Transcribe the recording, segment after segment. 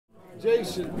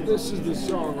Jason, this is the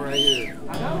song right here.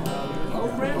 I know.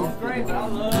 Old friends is great, but I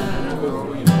love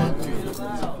it.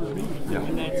 Yeah.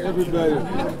 Everybody.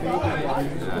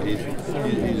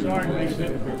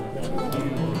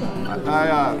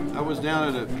 I was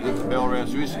down at the Bell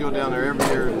Ranch. We used to go down there every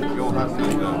year and go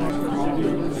hunting. It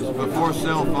was before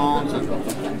cell phones and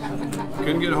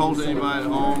couldn't get a hold of anybody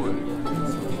at home.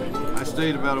 And I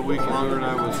stayed about a week longer than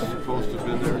I was supposed to have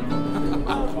been there.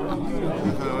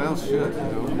 Well, shit,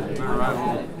 better ride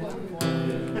home.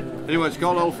 Anyway, it's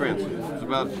called Old Friends. It's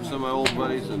about some of my old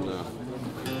buddies and.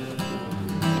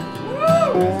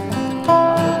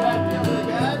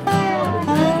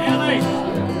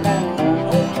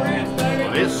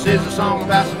 This is a song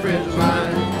about some friends of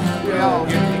mine. We all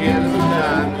get together from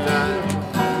time to time.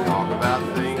 Talk about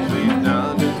things we've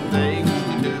done and things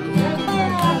we do.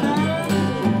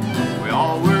 We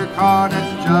all work hard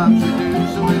at the jobs we do.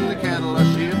 So when the cattle are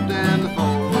shipped and the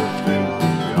phone works through,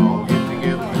 we all get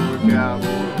together for a cowboy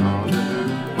rendezvous.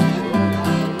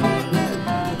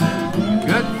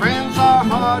 Good friends are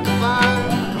hard to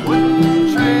find.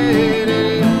 Wouldn't trade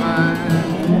any of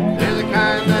mine. They're the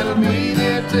kind that'll be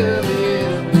there till the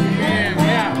end.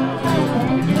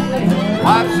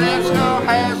 Wife says go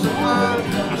have some fun.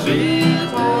 I see the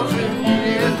boys when you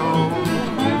get home.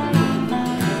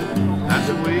 That's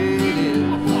the way it is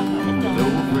with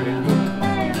old friends.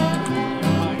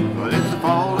 But it's the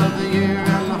fall of the year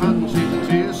and the hunting season's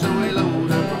here, so we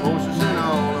load up our horses and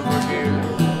all of our gear.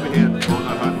 We head for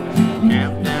the hunting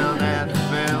camp down at the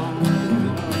Bell.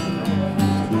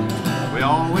 We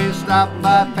always stop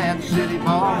by Pat's City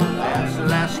Bar. That's the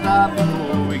last stop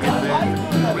before we get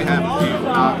there. We have a few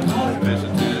knocks and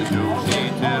visit to Joe's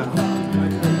Hotel.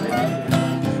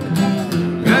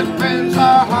 Good friends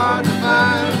are hard to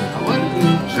find. I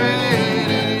wouldn't trade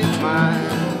any of mine.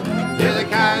 They're the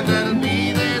kind that'll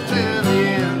be there till the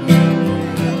end.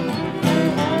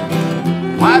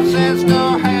 Wife says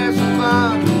go have some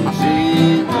fun. I'll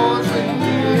see you boys when you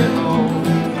get home.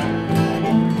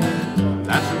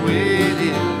 That's the way it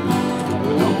is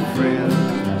with old friends.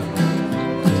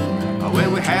 Well,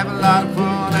 we have a lot of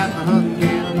fun at the hunting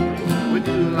camp. We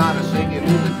do a lot of singing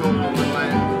in the cold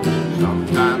land.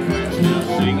 Sometimes we're still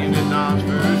singing in Don's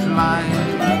first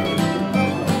line.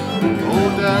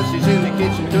 Old Dusty's in the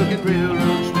kitchen cooking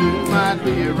railroad stew. Might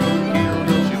be a roadkill,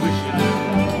 don't you wish you knew?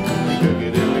 We cook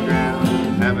it in the ground,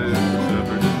 have it for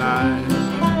supper tonight.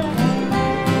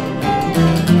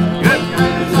 Good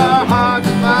friends are hard to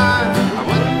find. I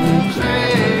wouldn't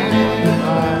trade any of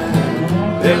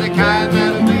mine. They're the kind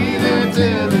that'll be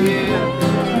till the end.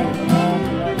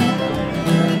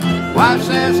 Wife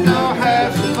says go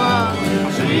have some fun.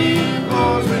 I'll see you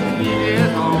boys when you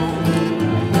get home.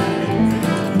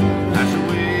 That's the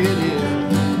way it is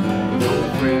with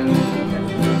old friends.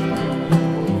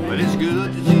 But it's good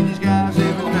to see these guys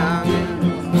every now and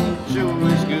then. Sure,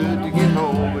 it's good to get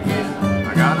home again.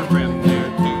 I got a friend there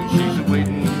too. She's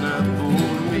waiting up for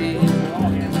me.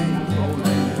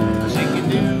 She can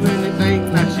do anything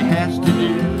that she has to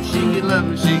do. She can love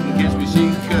me, she can kiss me, she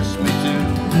can cuss me too.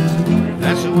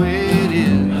 That's the way it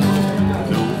is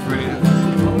with old friends.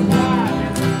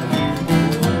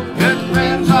 Good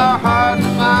friends are hard to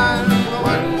find. I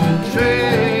wouldn't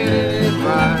trade any of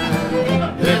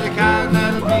mine. They're the kind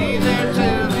that'll be there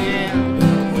till the end.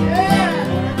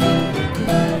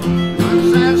 Good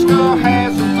friends go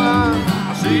have some fun.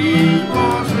 I'll see you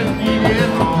boys when you get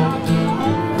home.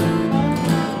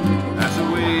 That's the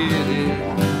way it is.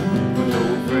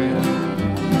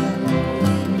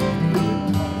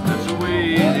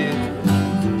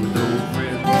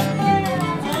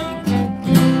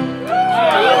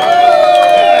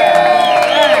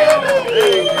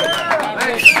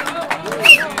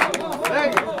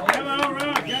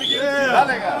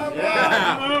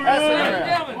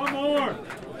 One more.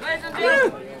 Ladies and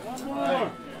gentlemen, one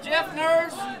more. Jeff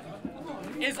Nourse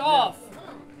is off.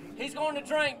 He's going to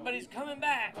drink, but he's coming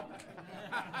back.